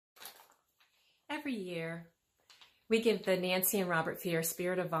Every year, we give the Nancy and Robert Fierer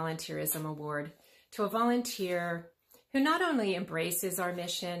Spirit of Volunteerism Award to a volunteer who not only embraces our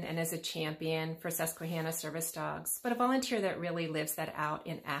mission and is a champion for Susquehanna Service Dogs, but a volunteer that really lives that out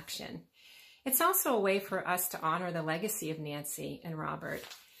in action. It's also a way for us to honor the legacy of Nancy and Robert.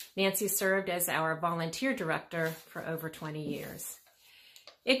 Nancy served as our volunteer director for over 20 years.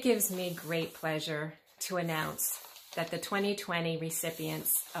 It gives me great pleasure to announce that the 2020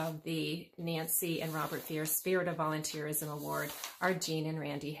 recipients of the Nancy and Robert Fierer Spirit of Volunteerism Award are Jean and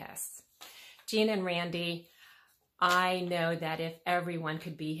Randy Hess. Jean and Randy, I know that if everyone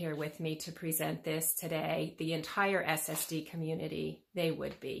could be here with me to present this today, the entire SSD community, they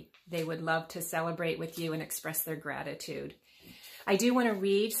would be. They would love to celebrate with you and express their gratitude. I do want to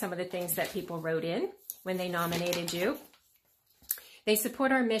read some of the things that people wrote in when they nominated you. They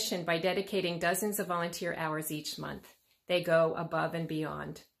support our mission by dedicating dozens of volunteer hours each month. They go above and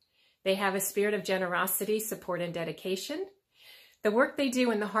beyond. They have a spirit of generosity, support, and dedication. The work they do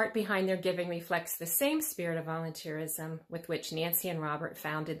and the heart behind their giving reflects the same spirit of volunteerism with which Nancy and Robert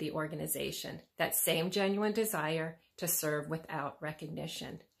founded the organization, that same genuine desire to serve without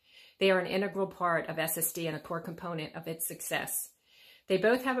recognition. They are an integral part of SSD and a core component of its success. They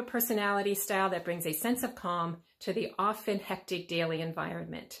both have a personality style that brings a sense of calm to the often hectic daily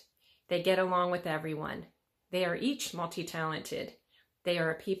environment. They get along with everyone. They are each multi-talented. They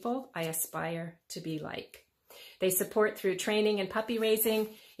are a people I aspire to be like. They support through training and puppy raising,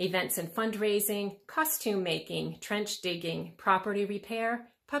 events and fundraising, costume making, trench digging, property repair,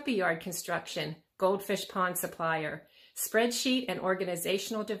 puppy yard construction, goldfish pond supplier, spreadsheet and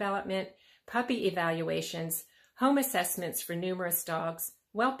organizational development, puppy evaluations, home assessments for numerous dogs,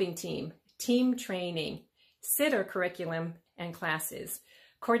 whelping team, team training, sitter curriculum and classes,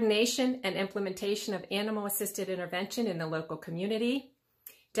 coordination and implementation of animal-assisted intervention in the local community,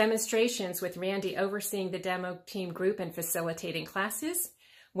 demonstrations with Randy overseeing the demo team group and facilitating classes,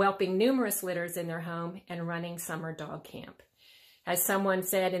 whelping numerous litters in their home, and running summer dog camp. As someone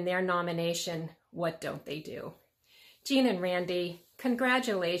said in their nomination, what don't they do? Jean and Randy,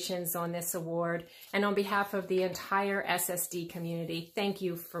 congratulations on this award, and on behalf of the entire SSD community, thank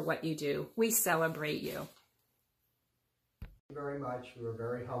you for what you do. We celebrate you. Thank you very much. We were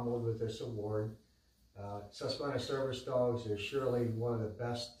very humbled with this award. Susquehanna Service Dogs is surely one of the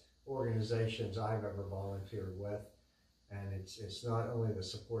best organizations I've ever volunteered with, and it's not only the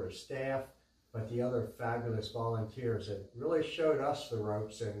support of staff, but the other fabulous volunteers that really showed us the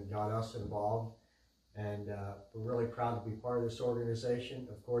ropes and got us involved. And we're really proud to be part of this organization.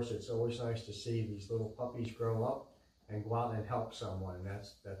 Of course, it's always nice to see these little puppies grow up and go out and help someone.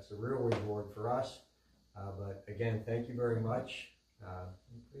 That's the real reward for us. But again, thank you very much.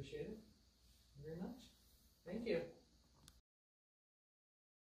 Appreciate it very much. Thank you.